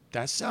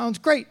 "That sounds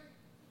great.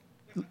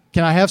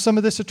 Can I have some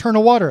of this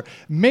eternal water?"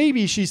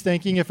 Maybe she's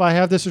thinking, if I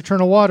have this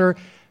eternal water,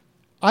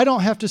 I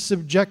don't have to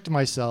subject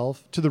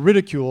myself to the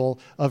ridicule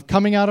of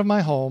coming out of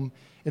my home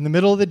in the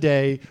middle of the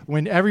day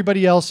when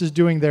everybody else is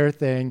doing their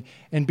thing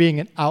and being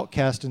an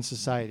outcast in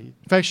society.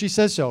 In fact, she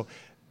says so.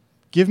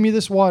 "Give me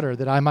this water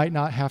that I might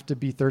not have to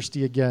be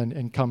thirsty again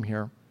and come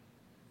here."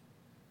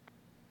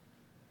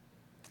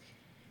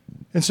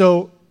 And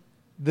so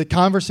the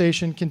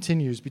conversation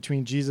continues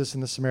between Jesus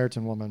and the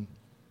Samaritan woman.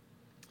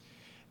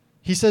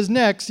 He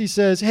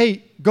says,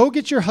 "Hey, go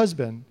get your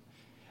husband."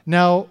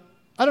 Now,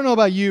 I don't know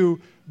about you,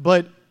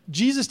 but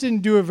Jesus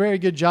didn't do a very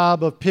good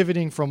job of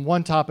pivoting from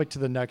one topic to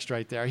the next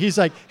right there. He's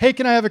like, "Hey,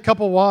 can I have a cup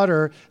of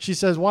water?" She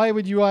says, "Why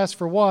would you ask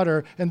for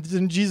water?" And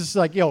then Jesus is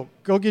like, "Yo,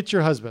 go get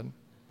your husband."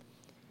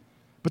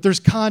 But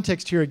there's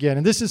context here again,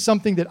 and this is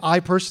something that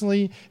I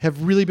personally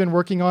have really been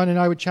working on, and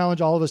I would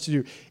challenge all of us to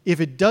do. If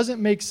it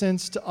doesn't make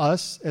sense to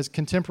us as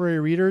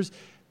contemporary readers,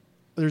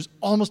 there's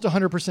almost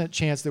 100%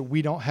 chance that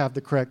we don't have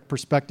the correct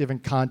perspective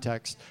and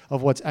context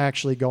of what's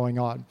actually going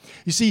on.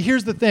 You see,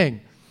 here's the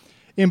thing.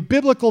 In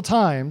biblical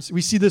times,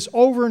 we see this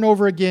over and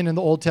over again in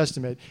the Old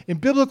Testament. In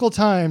biblical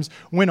times,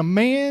 when a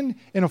man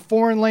in a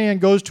foreign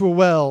land goes to a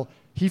well,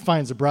 he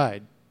finds a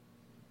bride.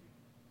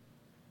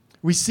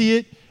 We see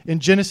it in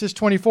Genesis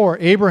 24.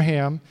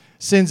 Abraham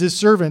sends his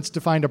servants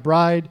to find a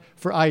bride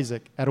for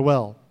Isaac at a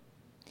well.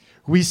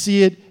 We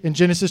see it in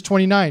Genesis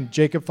 29.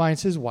 Jacob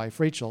finds his wife,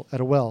 Rachel, at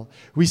a well.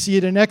 We see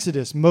it in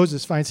Exodus.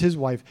 Moses finds his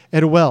wife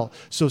at a well.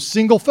 So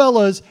single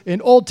fellas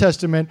in Old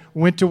Testament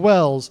went to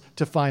wells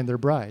to find their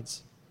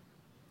brides.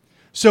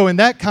 So in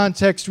that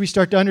context, we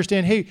start to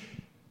understand, hey,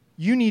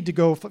 you need to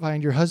go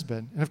find your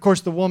husband. And of course,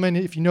 the woman,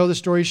 if you know the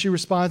story, she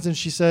responds and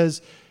she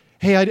says,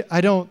 "Hey,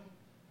 I don't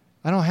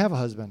have a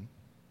husband."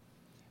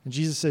 And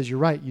Jesus says, "You're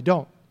right, you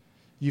don't.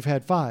 You've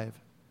had 5.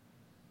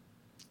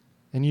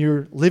 And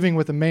you're living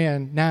with a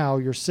man now,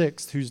 your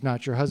 6th, who's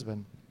not your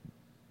husband."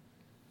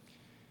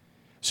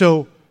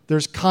 So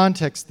there's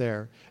context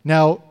there.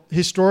 Now,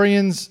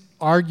 historians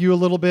argue a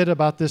little bit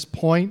about this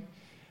point.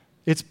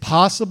 It's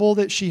possible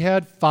that she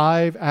had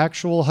 5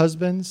 actual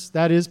husbands.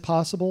 That is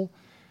possible.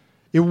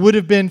 It would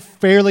have been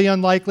fairly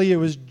unlikely. It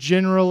was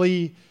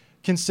generally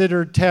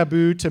considered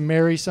taboo to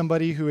marry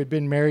somebody who had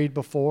been married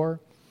before,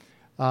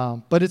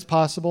 but it's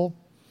possible.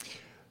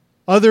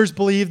 Others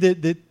believe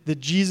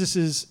that Jesus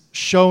is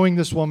showing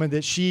this woman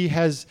that she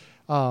has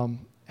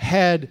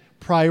had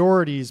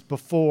priorities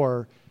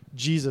before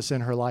Jesus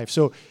in her life.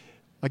 So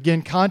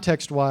again,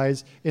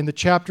 context-wise, in the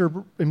chapter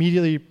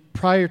immediately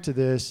prior to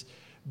this,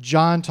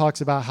 John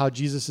talks about how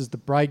Jesus is the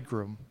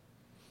bridegroom.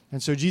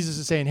 And so Jesus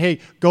is saying, hey,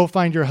 go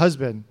find your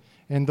husband.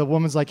 And the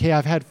woman's like, hey,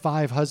 I've had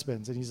 5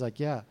 husbands. And he's like,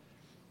 yeah,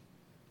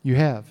 you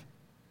have.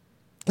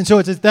 And so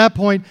it's at that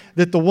point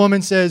that the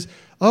woman says,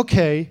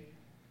 okay,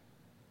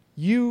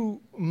 you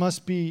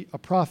must be a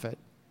prophet.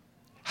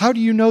 How do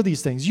you know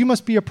these things? You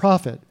must be a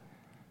prophet.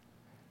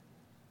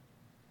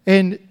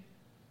 And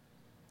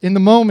in the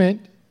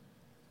moment,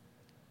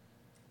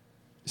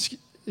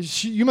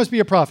 you must be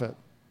a prophet.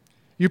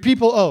 Your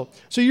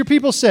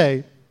people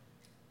say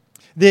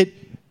that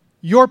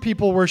your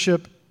people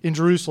worship in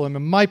Jerusalem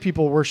and my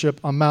people worship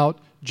on Mount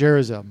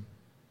Gerizim.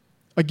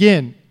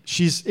 Again,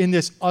 she's in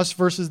this us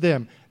versus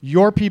them.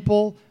 Your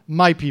people,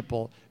 my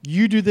people.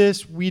 You do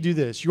this, we do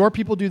this. Your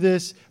people do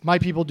this, my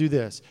people do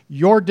this.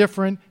 You're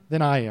different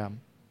than I am.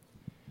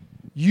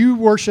 You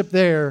worship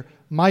there,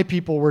 my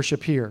people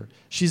worship here.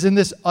 She's in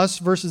this us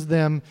versus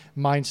them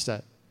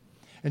mindset.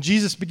 And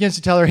Jesus begins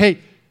to tell her, hey,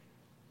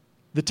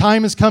 the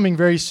time is coming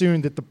very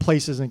soon that the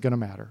place isn't going to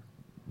matter.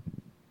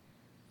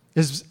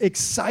 As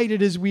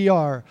excited as we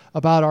are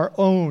about our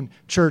own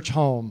church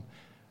home,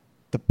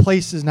 the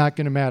place is not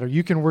going to matter.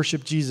 You can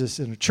worship Jesus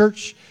in a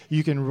church.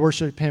 You can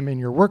worship him in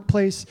your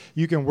workplace.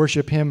 You can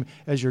worship him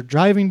as you're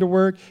driving to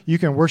work. You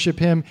can worship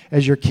him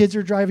as your kids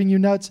are driving you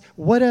nuts,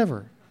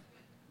 whatever.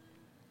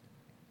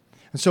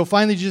 And so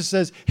finally Jesus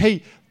says,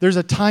 hey, there's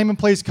a time and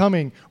place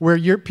coming where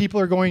your people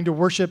are going to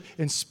worship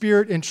in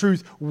spirit and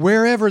truth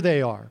wherever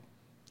they are.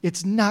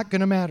 It's not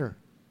going to matter.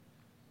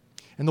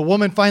 And the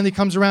woman finally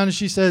comes around and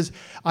she says,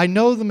 I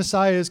know the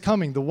Messiah is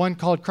coming, the one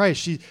called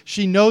Christ.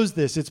 She knows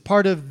this. It's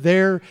part of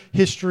their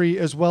history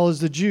as well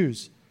as the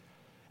Jews.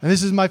 And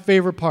this is my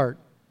favorite part.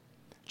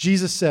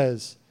 Jesus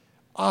says,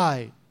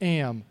 I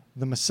am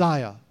the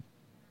Messiah.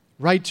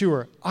 Right to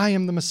her, I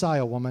am the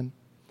Messiah, woman.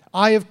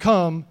 I have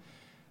come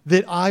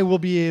that I will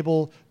be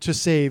able to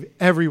save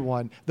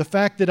everyone. The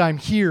fact that I'm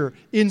here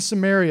in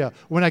Samaria,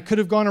 when I could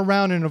have gone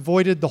around and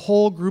avoided the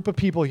whole group of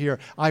people here,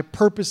 I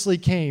purposely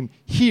came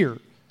here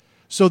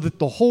so that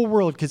the whole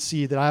world could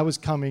see that I was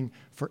coming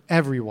for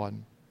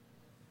everyone.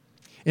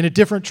 In a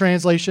different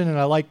translation, and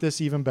I like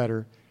this even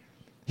better,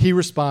 he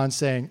responds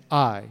saying,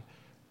 I,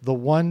 the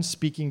one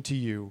speaking to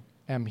you,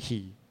 am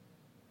he.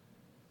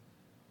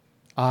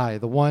 I,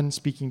 the one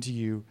speaking to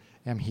you,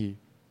 am he.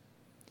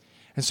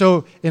 And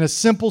so in a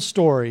simple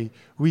story,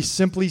 we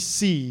simply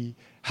see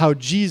how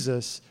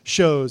Jesus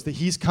shows that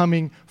he's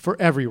coming for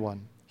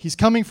everyone. He's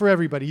coming for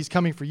everybody. He's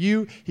coming for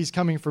you. He's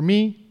coming for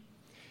me.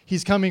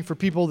 He's coming for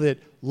people that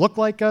look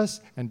like us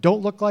and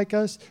don't look like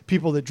us,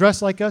 people that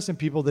dress like us and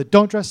people that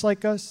don't dress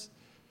like us,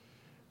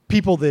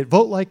 people that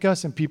vote like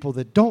us and people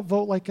that don't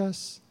vote like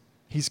us.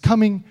 He's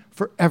coming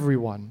for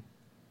everyone.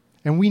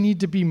 And we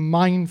need to be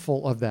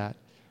mindful of that.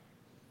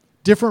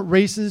 Different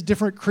races,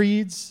 different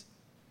creeds,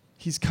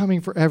 he's coming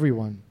for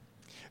everyone.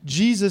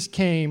 Jesus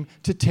came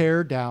to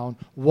tear down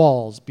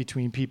walls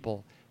between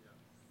people.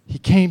 He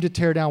came to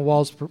tear down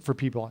walls for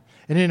people.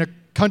 And in a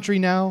country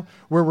now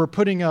where we're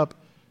putting up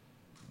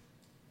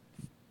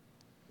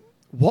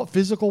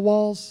physical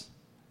walls,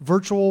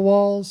 virtual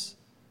walls,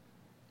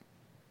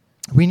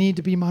 we need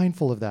to be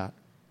mindful of that.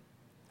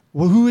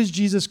 Well, who is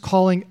Jesus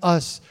calling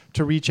us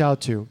to reach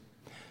out to?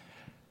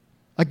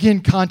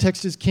 Again,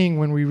 context is king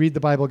when we read the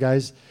Bible,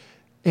 guys.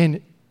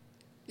 And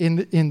in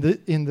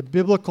the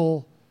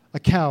biblical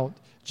account,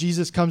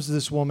 Jesus comes to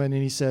this woman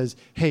and he says,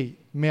 hey,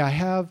 may I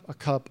have a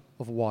cup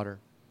of water?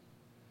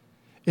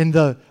 And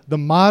the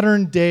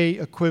modern day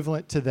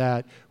equivalent to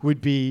that would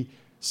be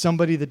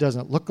somebody that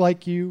doesn't look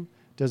like you,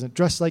 doesn't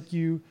dress like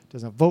you,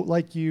 doesn't vote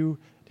like you,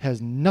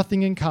 has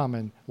nothing in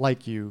common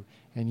like you,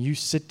 and you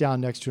sit down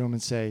next to him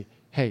and say,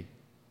 hey,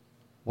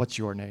 what's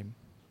your name?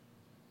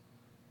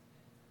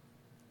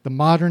 The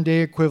modern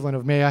day equivalent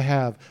of may I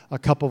have a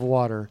cup of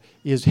water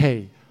is,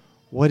 hey,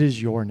 what is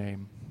your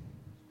name?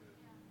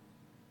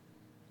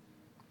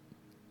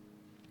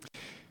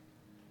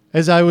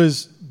 As I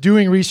was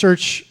doing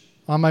research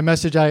on my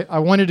message, I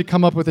wanted to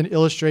come up with an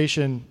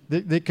illustration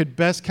that could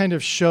best kind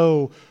of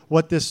show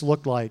what this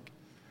looked like.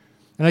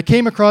 And I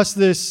came across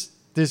this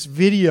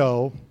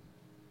video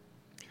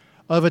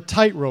of a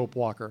tightrope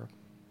walker.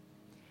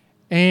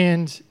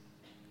 And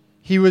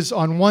he was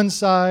on one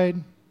side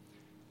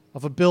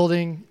of a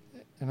building,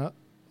 and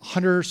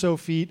 100 or so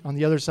feet on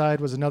the other side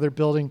was another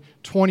building,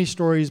 20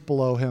 stories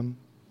below him.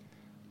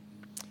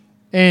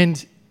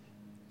 And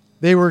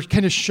they were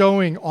kind of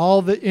showing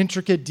all the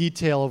intricate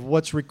detail of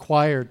what's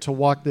required to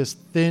walk this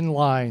thin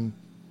line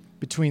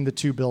between the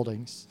two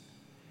buildings.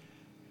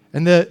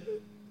 And the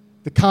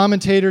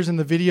commentators in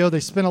the video, they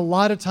spent a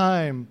lot of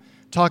time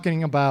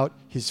talking about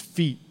his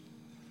feet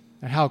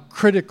and how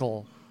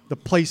critical the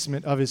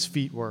placement of his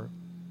feet were.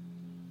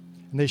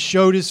 And they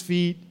showed his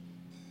feet,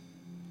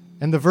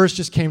 and the verse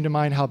just came to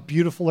mind, how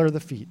beautiful are the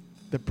feet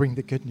that bring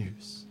the good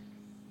news.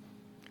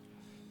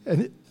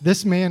 And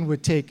this man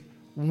would take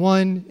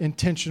one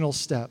intentional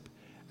step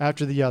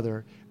after the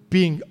other,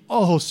 being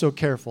oh so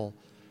careful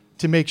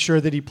to make sure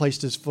that he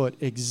placed his foot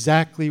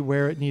exactly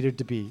where it needed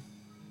to be.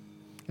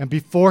 And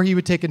before he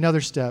would take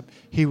another step,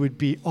 he would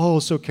be oh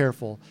so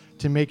careful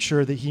to make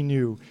sure that he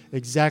knew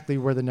exactly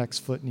where the next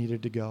foot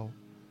needed to go.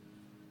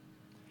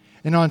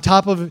 And on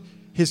top of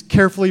his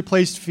carefully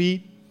placed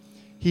feet,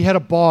 he had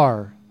a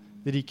bar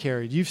that he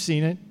carried. You've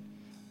seen it.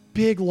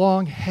 Big,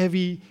 long,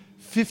 heavy,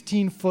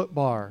 15-foot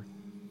bar.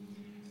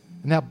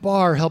 And that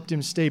bar helped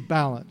him stay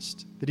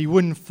balanced, that he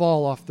wouldn't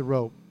fall off the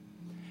rope.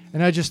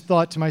 And I just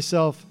thought to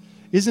myself,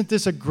 isn't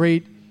this a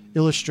great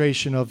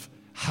illustration of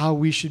how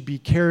we should be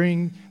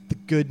carrying the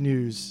good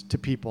news to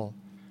people?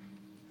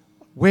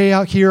 Way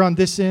out here on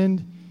this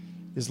end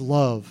is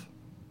love.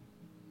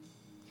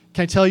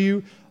 Can I tell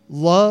you,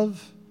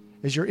 love,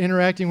 as you're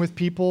interacting with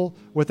people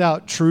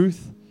without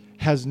truth,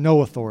 has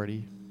no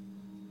authority.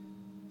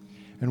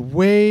 And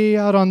way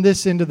out on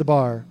this end of the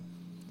bar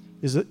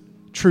is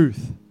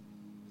truth.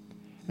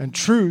 And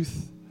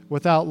truth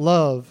without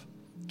love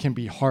can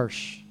be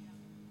harsh.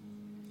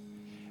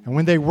 And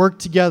when they work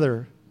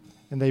together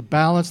and they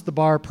balance the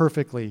bar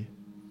perfectly,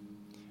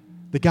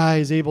 the guy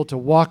is able to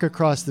walk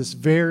across this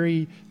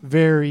very,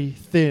 very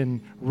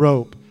thin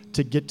rope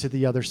to get to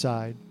the other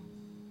side.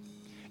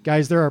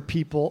 Guys, there are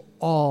people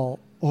all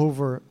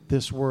over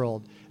this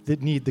world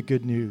that need the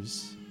good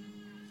news.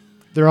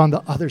 They're on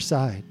the other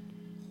side.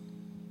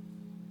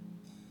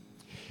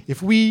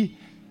 If we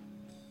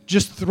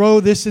just throw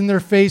this in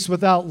their face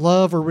without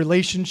love or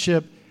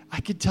relationship,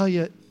 I could tell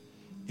you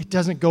it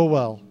doesn't go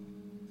well.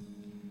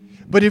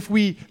 But if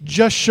we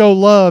just show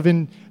love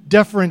and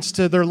deference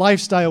to their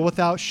lifestyle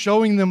without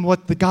showing them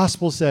what the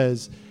gospel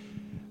says,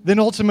 then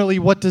ultimately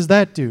what does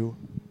that do?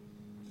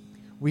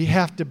 We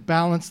have to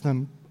balance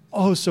them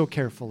oh so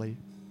carefully.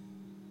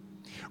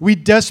 We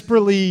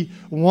desperately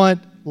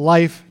want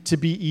life to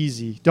be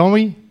easy, don't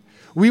we?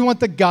 We want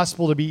the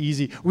gospel to be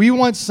easy. We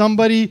want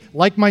somebody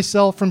like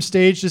myself from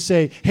stage to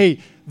say, hey,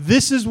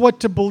 this is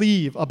what to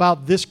believe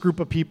about this group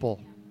of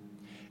people.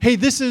 Hey,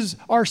 this is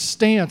our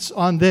stance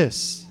on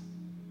this.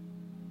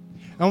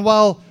 And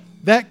while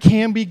that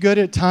can be good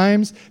at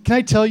times, can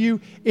I tell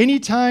you,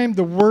 anytime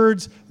the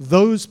words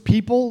those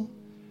people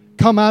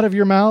come out of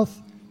your mouth,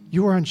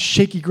 you are on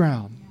shaky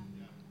ground.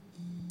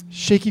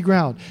 Shaky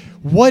ground.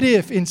 What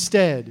if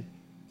instead,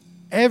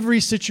 every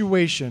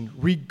situation,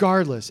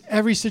 regardless,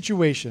 every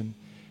situation,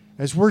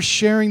 as we're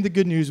sharing the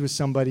good news with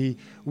somebody,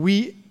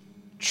 we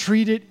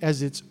treat it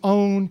as its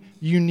own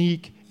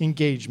unique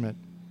engagement?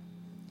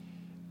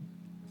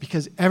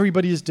 Because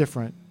everybody is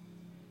different.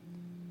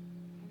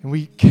 And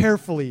we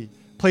carefully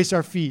place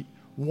our feet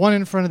one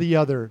in front of the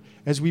other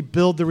as we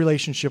build the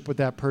relationship with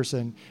that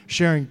person,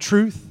 sharing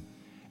truth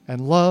and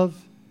love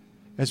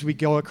as we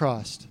go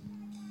across.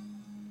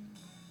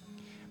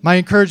 My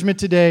encouragement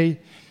today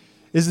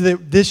is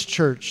that this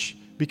church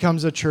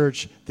becomes a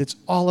church that's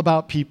all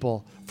about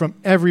people from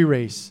every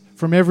race,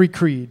 from every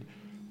creed,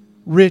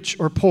 rich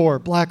or poor,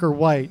 black or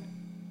white.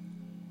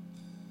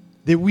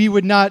 That we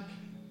would not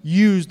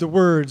use the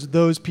words,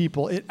 those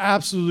people. It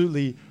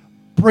absolutely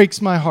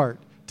breaks my heart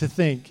to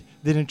think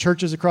that in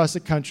churches across the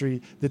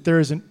country that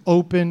there is an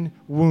open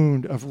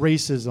wound of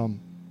racism.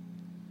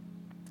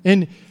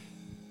 And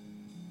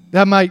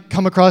that might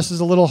come across as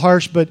a little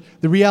harsh, but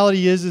the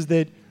reality is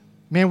that,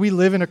 man, we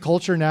live in a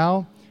culture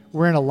now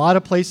where in a lot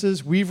of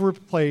places we've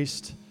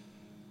replaced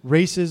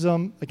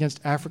racism against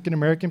African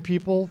American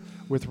people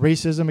with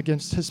racism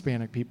against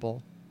Hispanic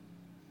people.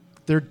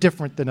 They're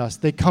different than us.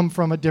 They come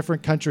from a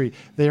different country.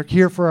 They're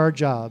here for our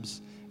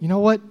jobs. You know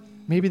what?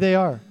 Maybe they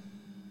are.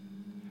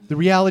 The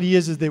reality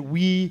is that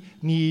we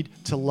need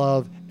to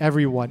love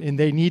everyone, and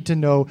they need to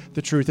know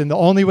the truth. And the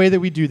only way that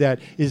we do that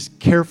is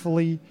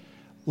carefully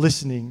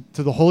listening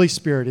to the Holy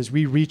Spirit as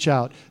we reach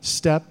out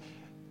step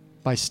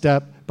by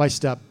step by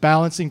step,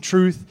 balancing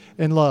truth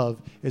and love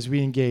as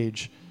we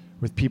engage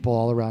with people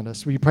all around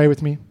us. Will you pray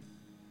with me?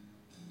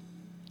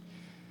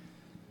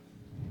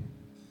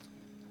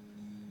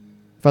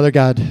 Father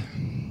God,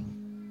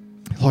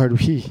 Lord,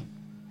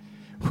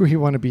 we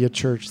want to be a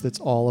church that's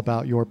all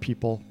about your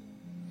people.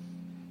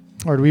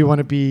 Lord, we want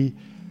to be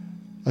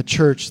a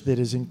church that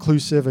is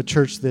inclusive, a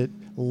church that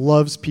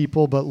loves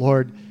people, but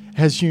Lord,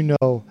 as you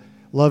know,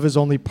 love is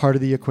only part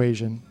of the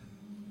equation.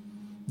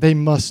 They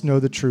must know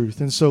the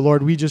truth. And so,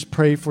 Lord, we just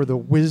pray for the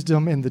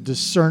wisdom and the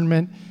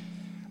discernment,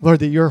 Lord,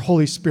 that your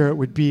Holy Spirit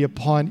would be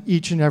upon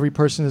each and every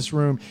person in this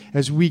room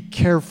as we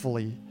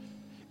carefully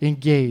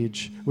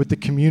engage with the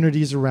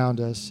communities around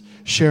us,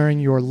 sharing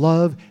your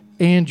love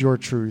and your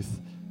truth.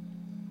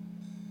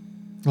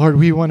 Lord,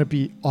 we want to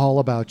be all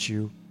about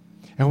you.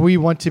 And we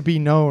want to be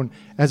known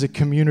as a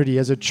community,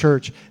 as a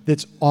church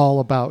that's all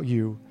about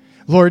you.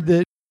 Lord,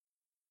 that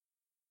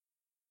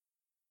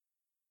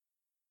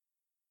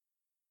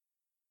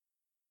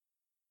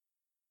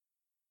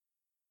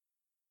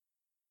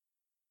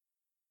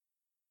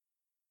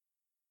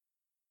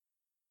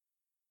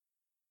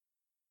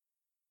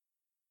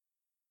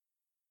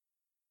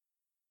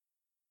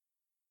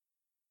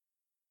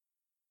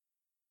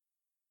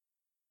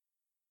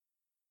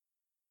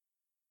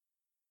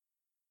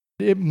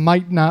it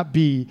might not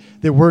be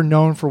that we're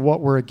known for what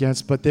we're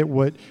against, but that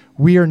what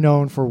we are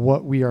known for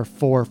what we are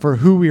for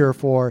who we are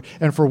for,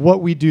 and for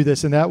what we do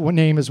this. And that one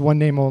name is one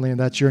name only, and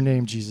that's your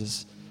name,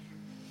 Jesus.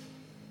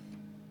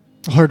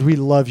 Lord, we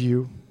love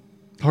you.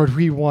 Lord,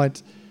 we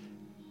want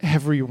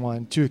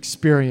everyone to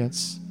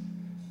experience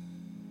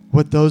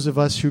what those of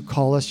us who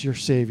call us your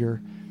Savior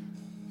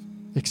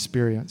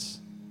experience.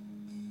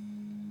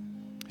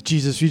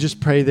 Jesus, we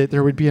just pray that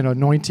there would be an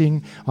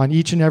anointing on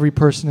each and every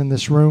person in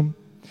this room.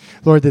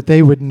 Lord, that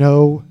they would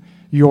know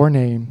your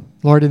name,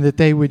 Lord, and that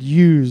they would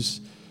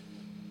use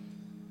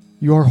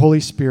your Holy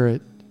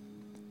Spirit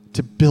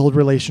to build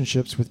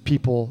relationships with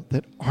people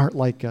that aren't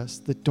like us,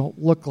 that don't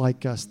look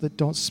like us, that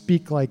don't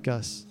speak like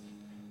us.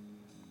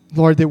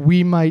 Lord, that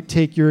we might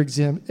take your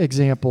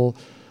example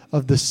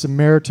of the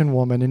Samaritan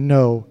woman and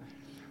know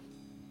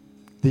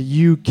that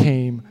you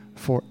came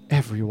for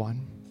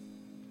everyone,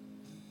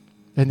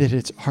 and that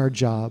it's our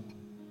job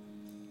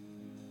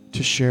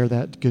to share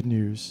that good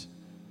news.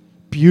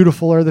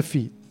 Beautiful are the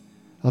feet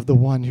of the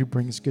one who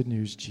brings good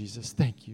news, Jesus. Thank you.